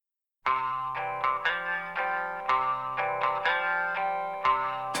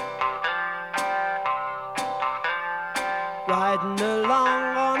riding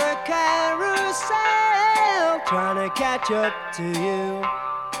along on a carousel, trying to catch up to you.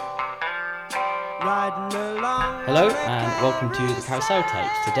 Riding along. Hello and welcome to the Carousel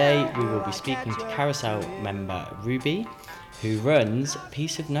Tapes. Today we will be speaking to Carousel member Ruby, who runs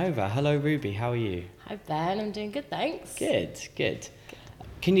Piece of Nova. Hello Ruby, how are you? Hi Ben, I'm doing good, thanks. Good.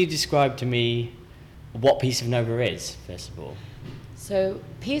 Can you describe to me what Piece of Nova is, first of all? So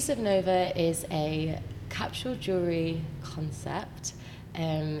Piece of Nova is a capsule jewellery concept.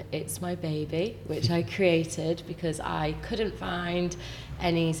 It's my baby, which I created because I couldn't find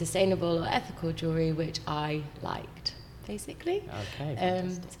any sustainable or ethical jewellery which I liked, basically. Okay.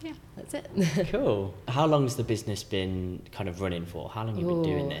 So yeah, that's it. Cool. How long has the business been kind of running for? How long have you been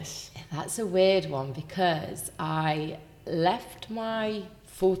doing this? That's a weird one because I left my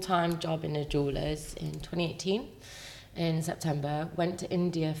full-time job in a jeweller's in 2018 in September, went to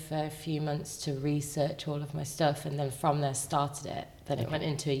India for a few months to research all of my stuff, and then from there started it. Then it went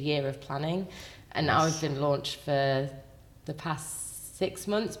into a year of planning, and now I've been launched for the past 6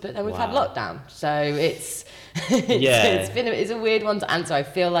 months, but then we've had lockdown, so it's a weird one to answer. I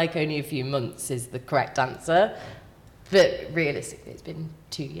feel like only a few months is the correct answer, but realistically it's been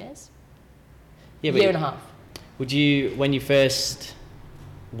 2 years. Year and a half. Would you, when you first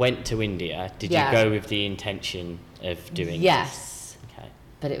went to India, did you go with the intention of doing Yes. this? Okay.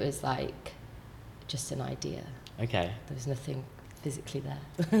 But it was like just an idea. Okay. There was nothing physically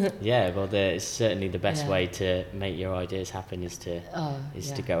there. Yeah, well, it's certainly the best way to make your ideas happen is to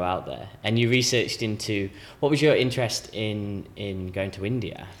go out there. And you researched into, what was your interest in going to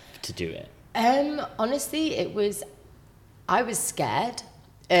India to do it? Honestly, I was scared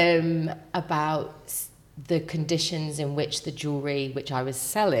about the conditions in which the jewellery which I was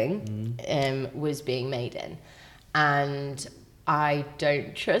selling was being made in. And I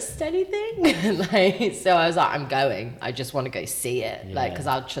don't trust anything. So I was like, I'm going. I just want to go see it, because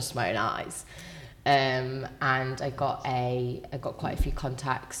I'll trust my own eyes. And I got quite a few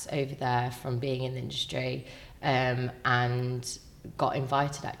contacts over there from being in the industry, and got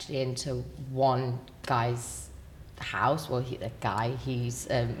invited actually into one guy's house. Well, he's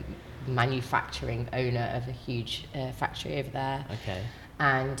manufacturing owner of a huge factory over there. Okay.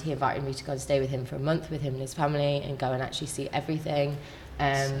 And he invited me to go and stay with him for a month with him and his family and go and actually see everything. So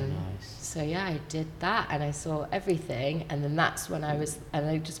nice. So yeah, I did that and I saw everything, and then that's when I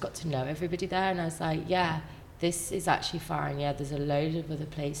just got to know everybody there, and I was like, yeah, this is actually fine. Yeah, there's a load of other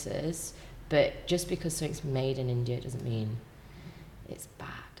places, but just because something's made in India doesn't mean it's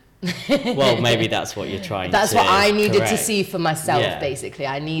bad. Well, maybe that's what you're trying that's to what I needed correct. to see for myself, basically.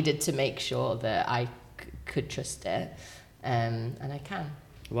 I needed to make sure that I could trust it, and I can.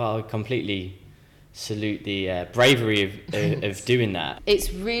 Well, I completely salute the bravery of doing that.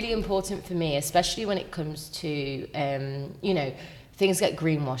 It's really important for me, especially when it comes to, things get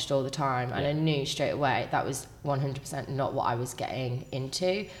greenwashed all the time, and I knew straight away that was 100% not what I was getting into.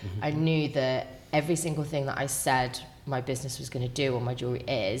 Mm-hmm. I knew that every single thing that I said my business was going to do or my jewellery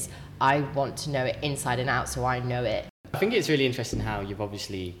is, I want to know it inside and out, so I know it. I think it's really interesting how you've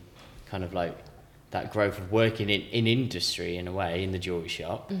obviously kind of like that growth of working in industry in a way, in the jewellery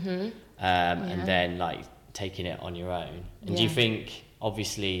shop, and then like taking it on your own. And do you think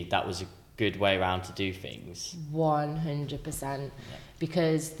obviously that was a good way around to do things? 100%.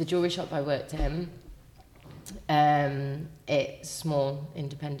 Because the jewellery shop I worked in, it's small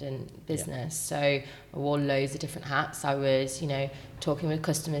independent business, so I wore loads of different hats. I was talking with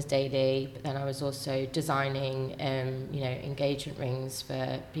customers daily, but then I was also designing engagement rings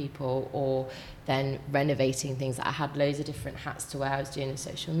for people, or then renovating things. I had loads of different hats to wear. I was doing the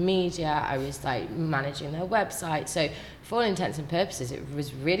social media, I was like managing their website. So for all intents and purposes, it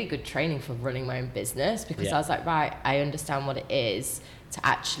was really good training for running my own business, because I was like, right, I understand what it is to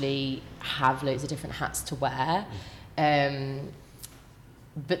actually have loads of different hats to wear.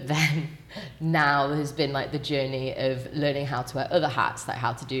 But then now there's been like the journey of learning how to wear other hats, like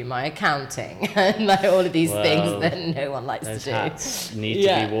how to do my accounting and like all of these things that no one likes to do. Hats need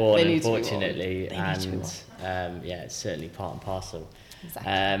to be worn, unfortunately, it's certainly part and parcel.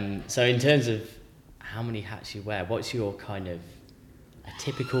 Exactly. So in terms of how many hats you wear, what's your kind of a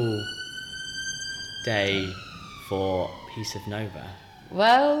typical day for Piece of Nova?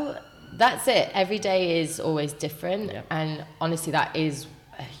 Well, that's it. Every day is always different. And honestly, that is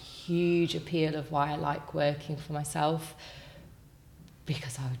a huge appeal of why I like working for myself,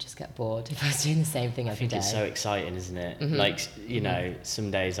 because I would just get bored if I was doing the same thing every day. I think it's so exciting, isn't it? Mm-hmm. Like,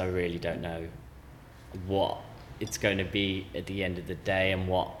 some days I really don't know what it's going to be at the end of the day and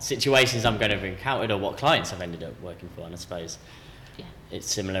what situations I'm going to have encountered or what clients I've ended up working for. And I suppose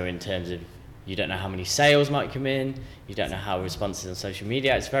it's similar in terms of you don't know how many sales might come in, you don't know how responses on social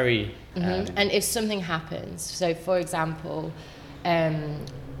media. It's very and if something happens, so for example,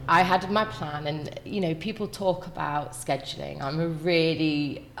 I had my plan, and you know, people talk about scheduling. I'm a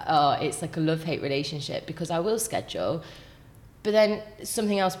really it's like a love-hate relationship, because I will schedule, but then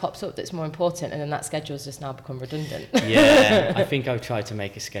something else pops up that's more important, and then that schedule's just now become redundant. Yeah, I think I've tried to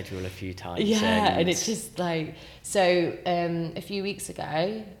make a schedule a few times. Yeah, and it's just like, so a few weeks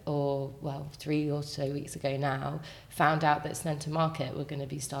ago, or well, 3 or so weeks ago now, found out that Centre Market were going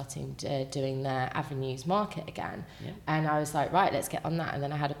to be starting doing their Avenues Market again. Yeah. And I was like, right, let's get on that. And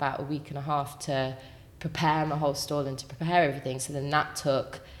then I had about a week and a half to prepare my whole stall and to prepare everything. So then that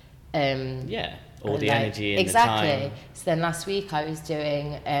took... all the energy and exactly. the time. So then last week I was doing,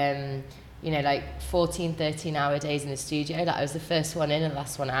 you know, like 14, 13-hour days in the studio. Like I was the first one in and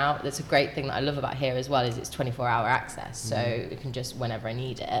last one out. That's a great thing that I love about here as well, is it's 24-hour access. So it can just, whenever I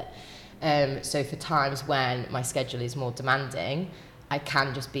need it. So for times when my schedule is more demanding, I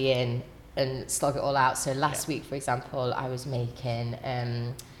can just be in and slog it all out. So last week, for example, I was making...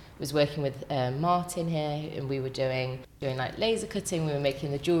 was working with Martin here, and we were doing like laser cutting. We were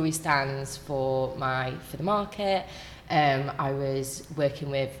making the jewellery stands for the market. I was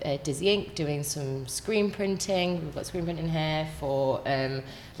working with Dizzy Ink, doing some screen printing. We've got screen printing here for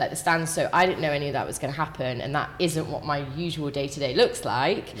like the stands. So I didn't know any of that was going to happen, and that isn't what my usual day-to-day looks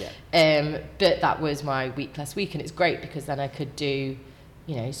like. But that was my week last week, and it's great because then I could do,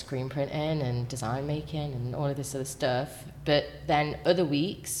 you know, screen printing and design making and all of this other stuff. But then other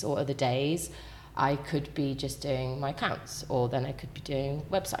weeks or other days, I could be just doing my accounts, or then I could be doing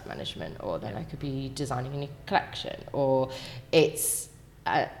website management, or then I could be designing a new collection, or it's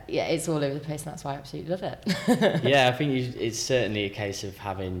all over the place, and that's why I absolutely love it. Yeah, I think it's certainly a case of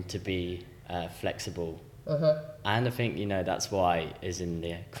having to be flexible. And I think, you know, that's why, as in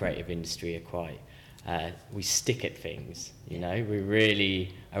the creative industry, are quite... we stick at things, you know, we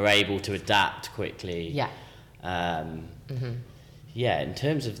really are able to adapt quickly. In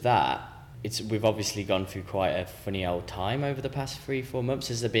terms of that, we've obviously gone through quite a funny old time over the past 3-4 months.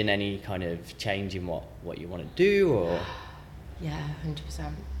 Has there been any kind of change in what you want to do, or? Yeah,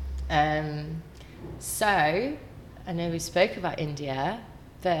 100%. So I know we spoke about India,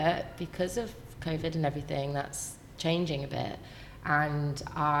 but because of COVID and everything, that's changing a bit. And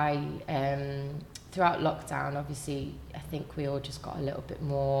I throughout lockdown, obviously, I think we all just got a little bit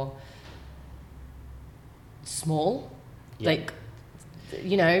more small, like,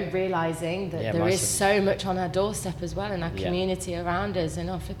 you know, realising that there is so much on our doorstep as well, in our community around us,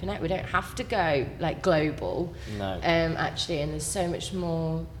 and flipping out, we don't have to go like global. No. Actually, and there's so much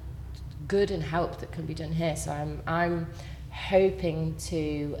more good and help that can be done here. So I'm hoping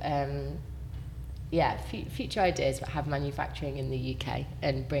to future ideas, but have manufacturing in the UK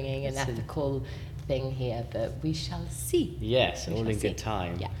and bringing an ethical thing here, but we shall see. Yes, all in good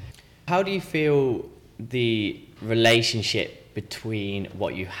time. Yeah. How do you feel the relationship between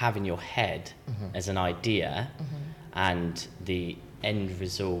what you have in your head as an idea and the end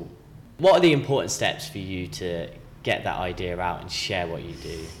result? What are the important steps for you to get that idea out and share what you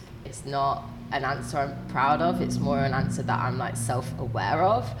do? It's not an answer I'm proud of, it's more an answer that I'm like self-aware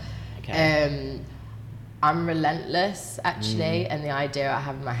of. Okay. I'm relentless, actually, and the idea I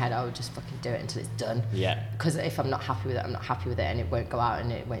have in my head, I would just fucking do it until it's done. Yeah. Because if I'm not happy with it, I'm not happy with it, and it won't go out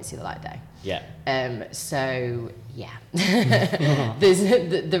and it won't see the light of day. Yeah. So, yeah.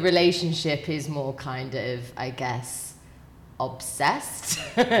 The relationship is more kind of, I guess, obsessed.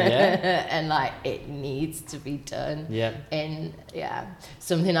 And like, it needs to be done. Yeah.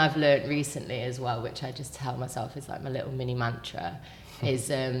 Something I've learned recently as well, which I just tell myself is like my little mini mantra,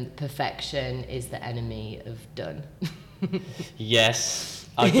 is perfection is the enemy of done. Yes,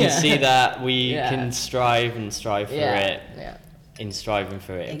 I can see that. We can strive for it. Yeah. In striving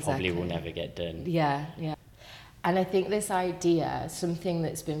for it, Exactly. It probably will never get done. Yeah. And I think this idea, something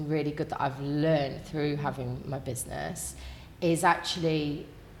that's been really good that I've learned through having my business, is actually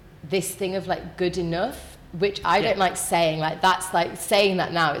this thing of like good enough, which I don't like saying. Like, that's like saying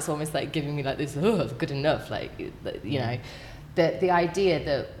that now, it's almost like giving me like this, good enough, like, you know. The idea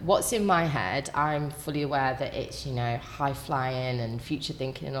that what's in my head, I'm fully aware that it's, you know, high flying and future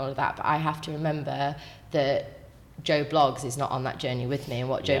thinking and all of that, but I have to remember that Joe Bloggs is not on that journey with me, and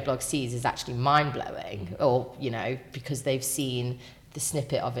what Joe Bloggs sees is actually mind blowing, or, you know, because they've seen the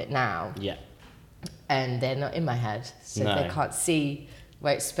snippet of it now. Yeah. And they're not in my head, so they can't see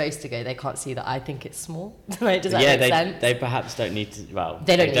where it's supposed to go. They can't see that I think it's small. Like, does that make sense? They perhaps don't need to,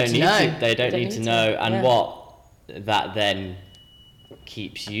 they don't need to know. They don't need to know. And what that then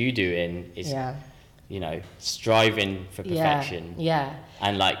keeps you doing is, striving for perfection. Yeah.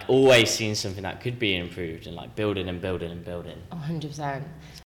 And like always seeing something that could be improved and like building and building and building. 100%.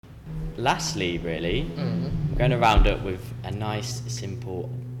 Lastly, really, I'm going to round up with a nice, simple,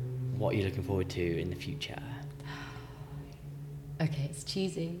 what are you looking forward to in the future? Okay, it's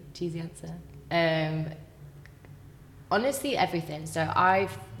cheesy answer. Honestly, everything. So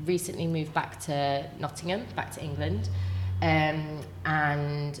I've recently moved back to Nottingham, back to England.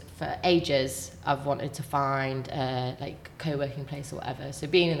 And for ages, I've wanted to find like co-working place or whatever. So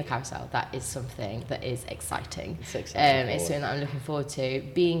being in the Carousel, that is something that is exciting. It's something that I'm looking forward to.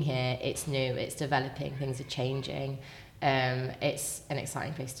 Being here, it's new, it's developing, things are changing. It's an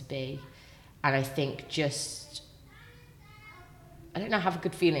exciting place to be. And I think I don't know, I have a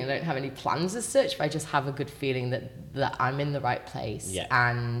good feeling. I don't have any plans as such, but I just have a good feeling that I'm in the right place. Yeah.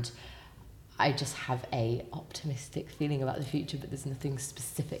 And I just have a optimistic feeling about the future, but there's nothing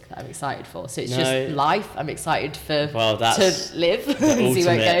specific that I'm excited for. So it's just life. I'm excited to live and see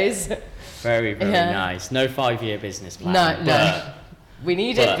where it goes. Very, very nice. No 5-year business plan. No. We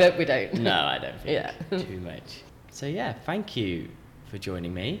need it, but we don't. No, I don't think too much. So yeah, thank you for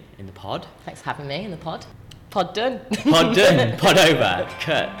joining me in the pod. Thanks for having me in the pod. Pod done. Pod done. Pod over.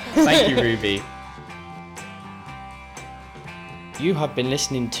 Cut. Thank you, Ruby. You have been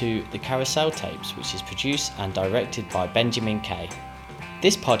listening to the Carousel Tapes, which is produced and directed by Benjamin Kay.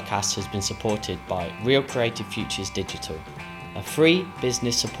 This podcast has been supported by Real Creative Futures Digital, a free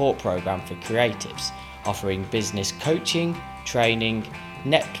business support program for creatives, offering business coaching, training,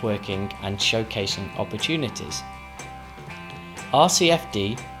 networking, and showcasing opportunities.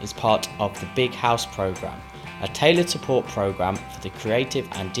 RCFD is part of the Big House program, a tailored support program for the creative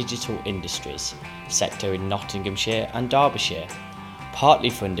and digital industries sector in Nottinghamshire and Derbyshire, partly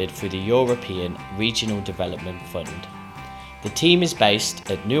funded through the European Regional Development Fund. The team is based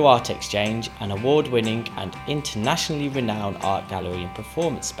at New Art Exchange, an award-winning and internationally renowned art gallery and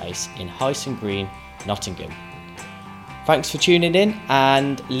performance space in Hyson Green, Nottingham. Thanks for tuning in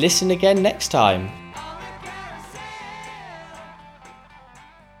and listen again next time.